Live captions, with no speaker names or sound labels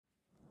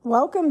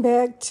Welcome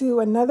back to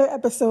another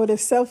episode of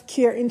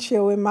Self-Care and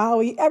Chill with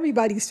Maui,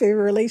 everybody's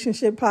favorite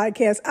relationship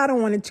podcast. I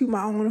don't want to toot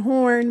my own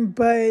horn,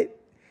 but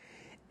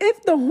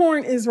if the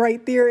horn is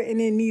right there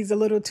and it needs a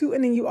little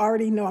tooting, then you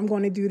already know I'm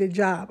going to do the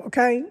job,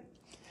 okay?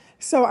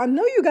 So I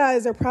know you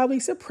guys are probably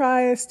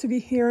surprised to be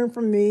hearing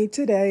from me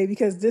today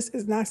because this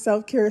is not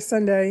Self-Care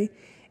Sunday,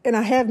 and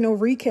I have no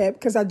recap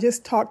because I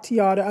just talked to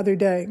y'all the other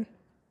day.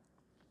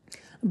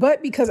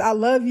 But because I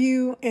love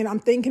you and I'm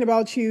thinking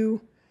about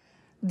you,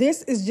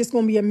 this is just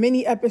going to be a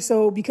mini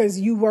episode because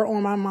you were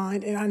on my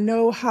mind. And I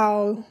know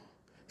how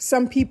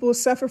some people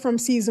suffer from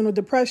seasonal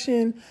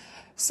depression.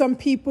 Some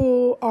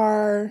people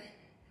are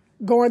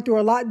going through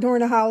a lot during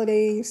the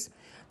holidays.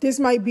 This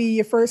might be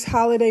your first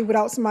holiday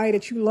without somebody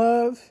that you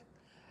love.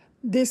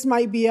 This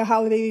might be a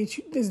holiday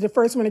that is the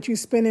first one that you're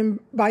spending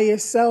by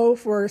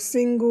yourself or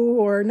single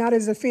or not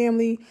as a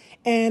family.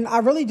 And I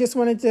really just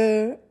wanted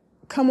to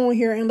come on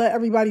here and let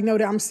everybody know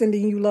that I'm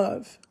sending you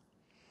love.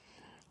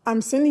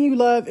 I'm sending you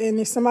love, and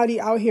there's somebody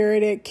out here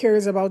that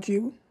cares about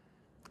you,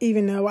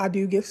 even though I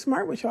do get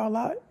smart with y'all a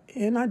lot,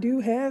 and I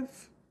do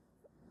have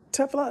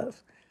tough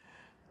love.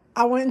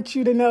 I want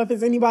you to know if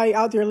there's anybody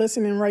out there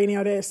listening right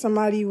now that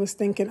somebody was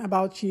thinking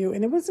about you,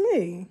 and it was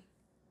me.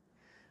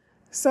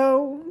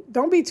 So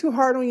don't be too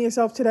hard on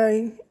yourself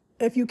today.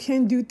 If you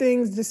can do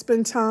things to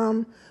spend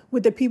time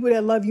with the people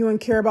that love you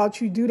and care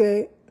about you, do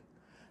that.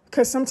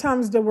 Because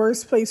sometimes the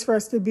worst place for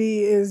us to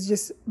be is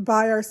just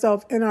by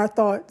ourselves in our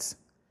thoughts.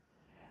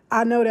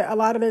 I know that a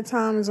lot of the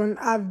times when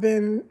I've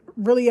been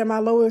really at my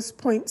lowest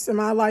points in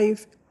my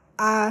life,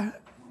 I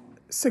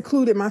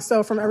secluded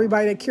myself from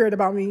everybody that cared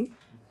about me.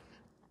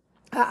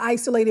 I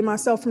isolated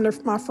myself from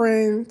my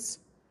friends,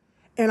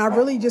 and I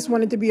really just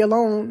wanted to be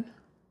alone.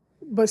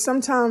 But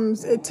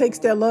sometimes it takes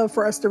that love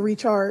for us to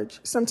recharge.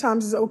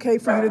 Sometimes it's okay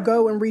for you to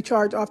go and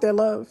recharge off that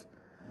love.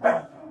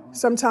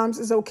 Sometimes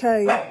it's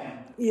okay.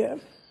 Yeah,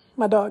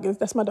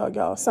 that's my dog,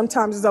 y'all.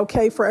 Sometimes it's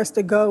okay for us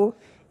to go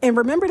and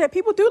remember that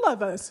people do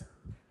love us.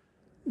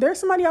 There's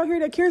somebody out here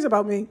that cares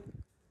about me.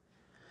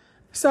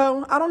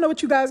 So I don't know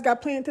what you guys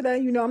got planned today.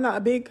 You know, I'm not a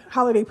big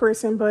holiday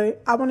person,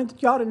 but I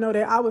wanted y'all to know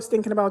that I was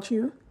thinking about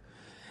you.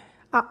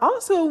 I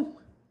also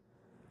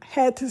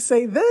had to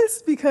say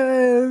this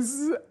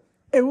because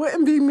it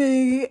wouldn't be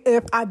me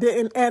if I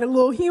didn't add a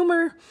little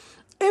humor.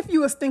 If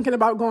you was thinking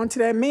about going to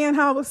that man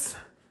house,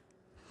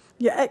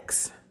 your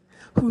ex,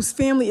 whose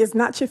family is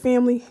not your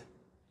family,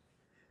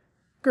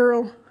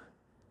 girl,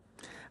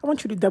 I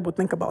want you to double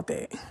think about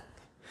that.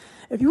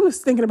 If you was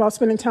thinking about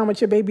spending time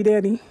with your baby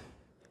daddy,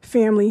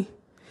 family,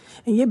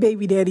 and your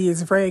baby daddy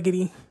is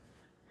raggedy,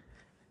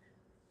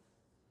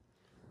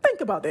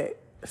 think about that.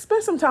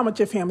 Spend some time with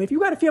your family. If you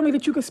got a family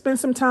that you could spend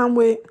some time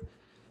with,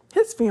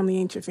 his family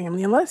ain't your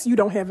family. Unless you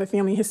don't have a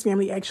family, his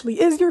family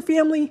actually is your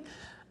family.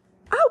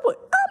 I'm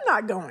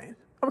not going,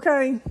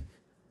 okay?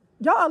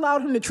 Y'all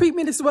allowed him to treat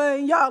me this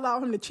way. Y'all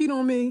allowed him to cheat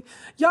on me.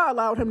 Y'all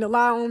allowed him to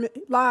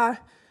lie.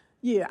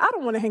 Yeah, I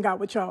don't want to hang out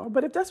with y'all.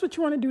 But if that's what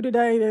you want to do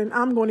today, then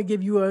I'm going to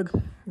give you a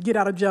get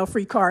out of jail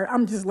free card.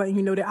 I'm just letting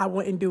you know that I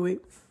wouldn't do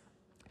it.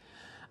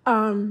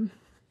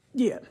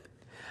 Yeah.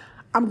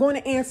 I'm going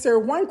to answer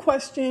one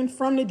question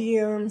from the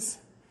DMs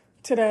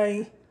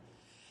today.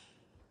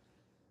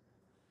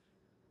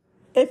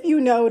 If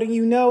you know, then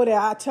you know that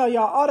I tell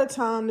y'all all the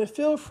time to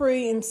feel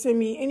free and send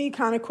me any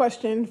kind of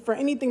question for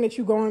anything that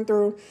you're going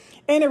through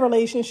in a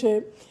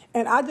relationship.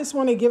 And I just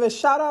want to give a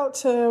shout out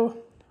to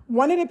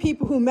one of the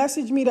people who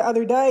messaged me the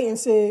other day and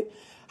said,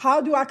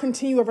 how do I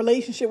continue a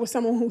relationship with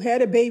someone who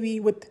had a baby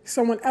with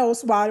someone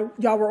else while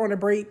y'all were on a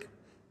break?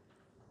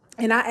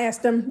 And I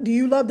asked them, do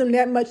you love them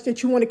that much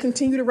that you want to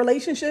continue the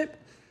relationship?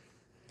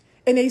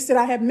 And they said,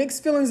 I have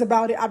mixed feelings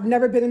about it. I've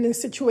never been in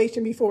this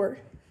situation before.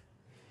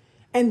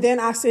 And then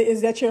I said,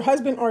 is that your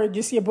husband or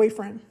just your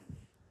boyfriend?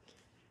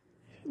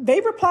 They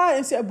replied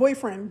and said,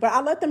 boyfriend, but I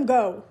let them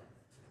go.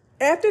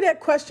 After that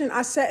question,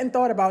 I sat and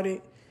thought about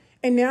it.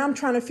 And now I'm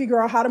trying to figure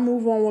out how to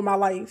move on with my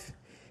life.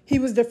 He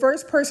was the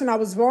first person I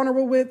was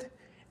vulnerable with.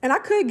 And I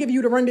could give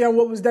you the rundown of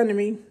what was done to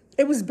me.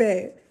 It was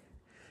bad.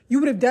 You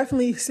would have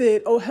definitely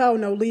said, oh, hell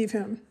no, leave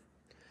him.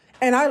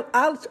 And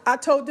I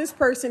told this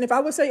person, if I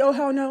would say, oh,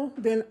 hell no,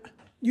 then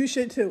you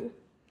should too.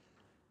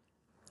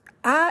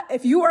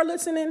 If you are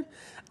listening,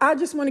 I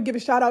just want to give a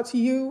shout out to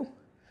you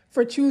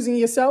for choosing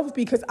yourself,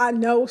 because I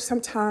know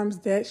sometimes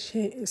that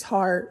shit is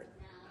hard,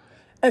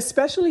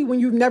 especially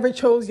when you've never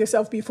chose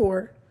yourself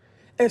before.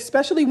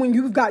 Especially when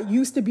you've got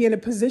used to being in a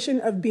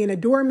position of being a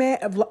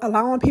doormat, of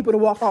allowing people to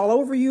walk all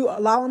over you,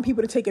 allowing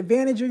people to take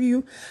advantage of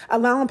you,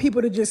 allowing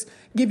people to just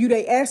give you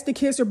their ass to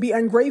kiss or be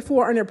ungrateful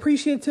or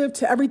unappreciative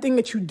to everything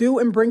that you do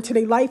and bring to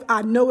their life.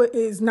 I know it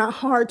is not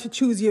hard to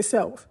choose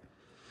yourself.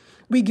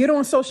 We get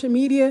on social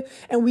media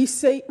and we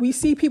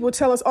see people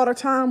tell us all the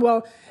time,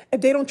 well,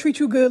 if they don't treat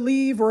you good,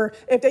 leave, or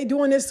if they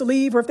doing this,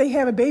 leave, or if they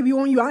have a baby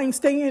on you, I ain't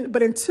staying.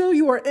 But until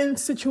you are in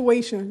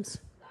situations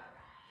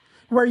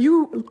where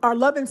you are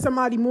loving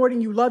somebody more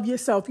than you love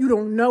yourself, you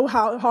don't know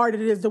how hard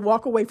it is to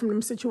walk away from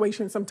them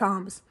situations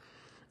sometimes.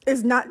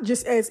 It's not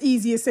just as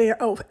easy as saying,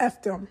 oh,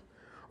 F them,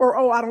 or,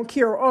 oh, I don't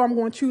care, or, oh, I'm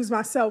going to choose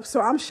myself.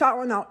 So I'm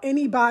shouting out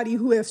anybody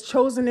who has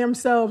chosen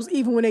themselves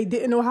even when they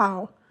didn't know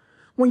how.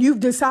 When you've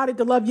decided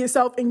to love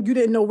yourself and you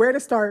didn't know where to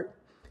start.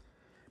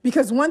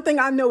 Because one thing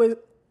I know is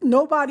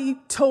nobody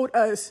told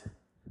us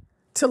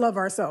to love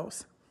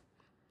ourselves.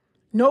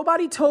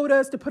 Nobody told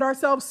us to put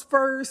ourselves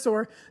first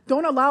or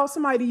don't allow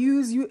somebody to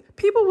use you.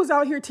 People was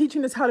out here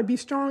teaching us how to be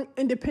strong,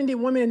 independent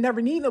women and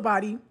never need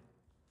nobody.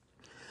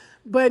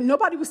 But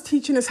nobody was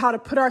teaching us how to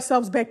put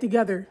ourselves back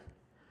together.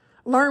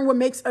 Learn what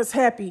makes us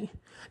happy.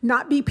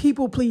 Not be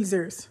people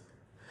pleasers.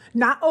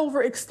 Not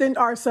overextend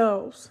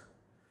ourselves.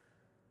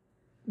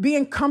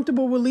 Being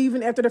comfortable with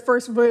leaving after the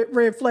first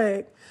red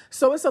flag.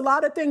 So it's a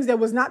lot of things that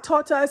was not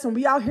taught to us, and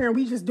we out here and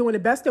we just doing the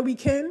best that we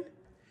can.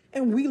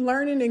 And we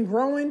learning and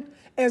growing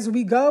as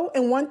we go.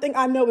 And one thing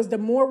I know is the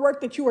more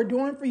work that you are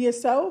doing for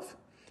yourself,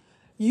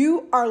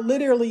 you are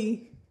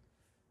literally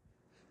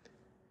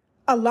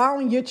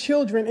allowing your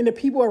children and the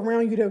people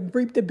around you to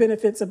reap the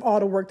benefits of all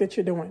the work that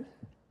you're doing.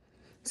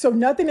 So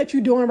nothing that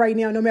you're doing right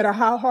now, no matter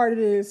how hard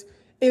it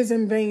is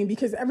in vain,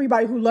 because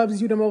everybody who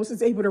loves you the most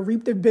is able to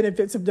reap the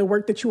benefits of the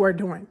work that you are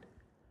doing.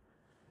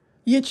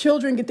 Your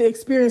children get to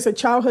experience a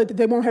childhood that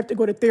they won't have to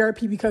go to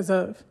therapy because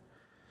of.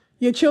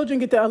 Your children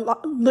get to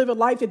live a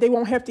life that they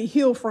won't have to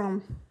heal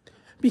from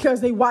because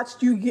they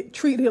watched you get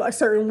treated a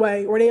certain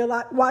way, or they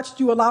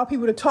watched you allow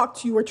people to talk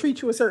to you or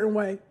treat you a certain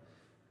way.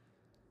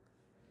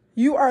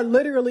 You are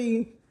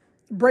literally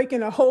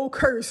breaking a whole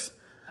curse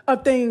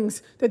of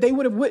things that they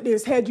would have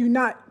witnessed had you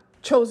not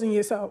chosen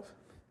yourself.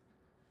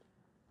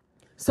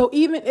 So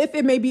even if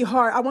it may be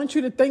hard, I want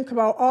you to think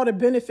about all the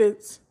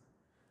benefits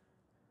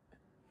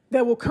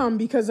that will come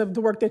because of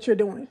the work that you're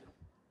doing.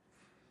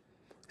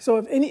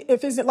 So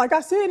if it's like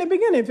I said in the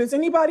beginning, if it's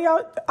anybody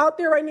out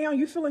there right now,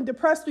 you feeling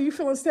depressed or you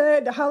feeling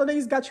sad, the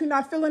holidays got you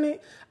not feeling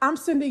it, I'm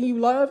sending you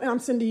love and I'm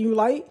sending you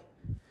light.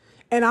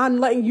 And I'm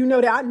letting you know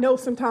that I know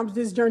sometimes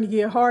this journey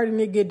get hard and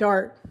it get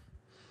dark.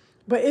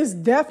 But it's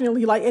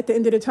definitely like at the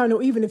end of the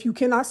tunnel, even if you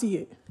cannot see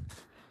it.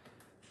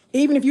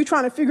 Even if you're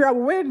trying to figure out,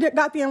 well, where did that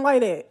goddamn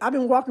light at? I've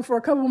been walking for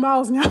a couple of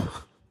miles now.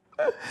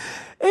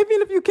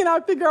 Even if you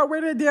cannot figure out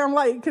where the damn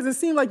light, because it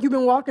seems like you've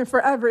been walking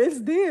forever,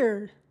 it's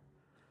there.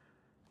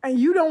 And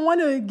you don't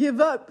want to give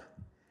up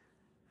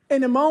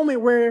in a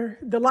moment where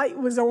the light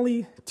was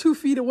only 2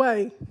 feet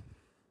away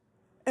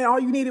and all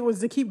you needed was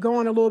to keep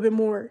going a little bit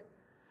more.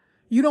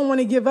 You don't want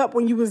to give up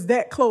when you was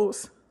that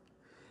close.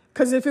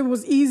 Because if it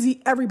was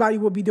easy, everybody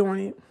would be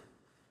doing it.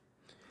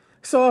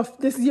 So if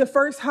this is your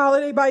first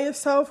holiday by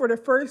yourself or the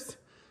first,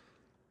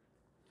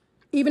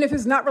 even if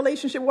it's not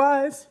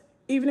relationship-wise,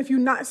 even if you're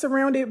not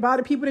surrounded by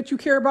the people that you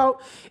care about,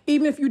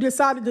 even if you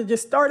decided to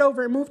just start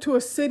over and move to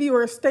a city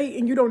or a state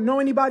and you don't know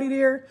anybody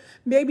there,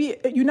 maybe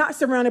you're not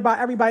surrounded by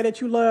everybody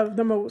that you love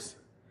the most.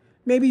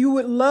 Maybe you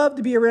would love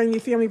to be around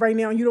your family right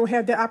now and you don't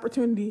have that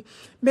opportunity.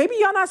 Maybe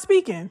y'all not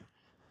speaking.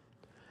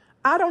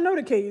 I don't know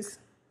the case.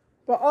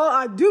 But all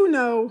I do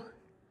know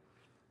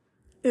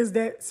is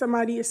that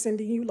somebody is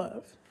sending you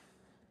love.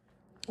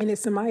 And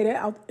it's somebody that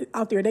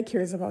out there that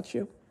cares about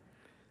you.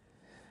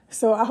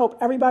 So I hope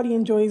everybody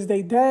enjoys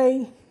their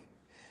day.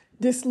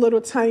 This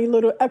tiny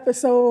little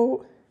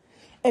episode.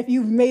 If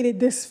you've made it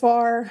this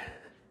far,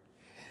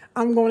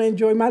 I'm going to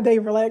enjoy my day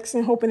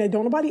relaxing, hoping that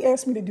don't nobody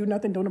ask me to do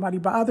nothing, don't nobody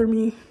bother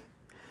me.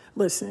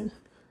 Listen,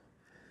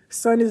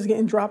 sun is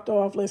getting dropped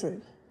off.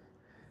 Listen,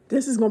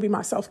 this is going to be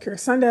my self-care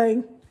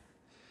Sunday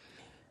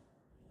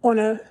on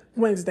a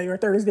Wednesday or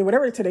Thursday,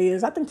 whatever today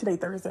is. I think today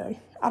Thursday.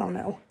 I don't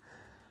know.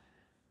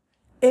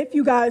 If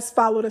you guys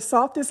follow The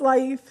Softest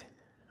Life,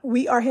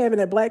 we are having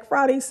a Black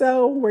Friday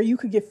sale where you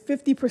could get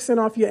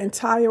 50% off your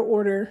entire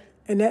order.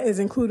 And that is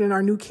including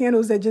our new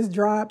candles that just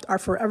dropped, our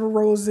Forever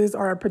Roses,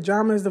 our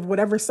pajamas of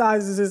whatever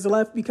sizes is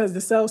left because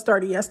the sale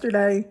started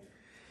yesterday.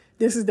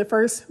 This is the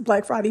first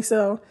Black Friday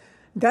sale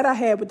that I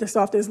had with The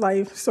Softest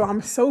Life. So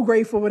I'm so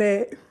grateful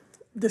that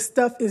the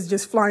stuff is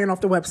just flying off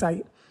the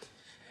website.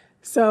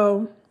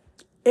 So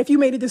if you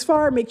made it this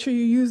far, make sure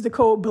you use the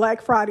code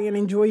Black Friday and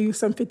enjoy you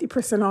some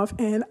 50% off.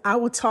 And I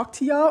will talk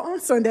to y'all on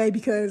Sunday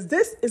because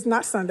this is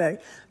not Sunday.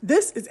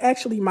 This is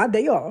actually my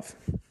day off.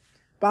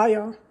 Bye,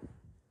 y'all.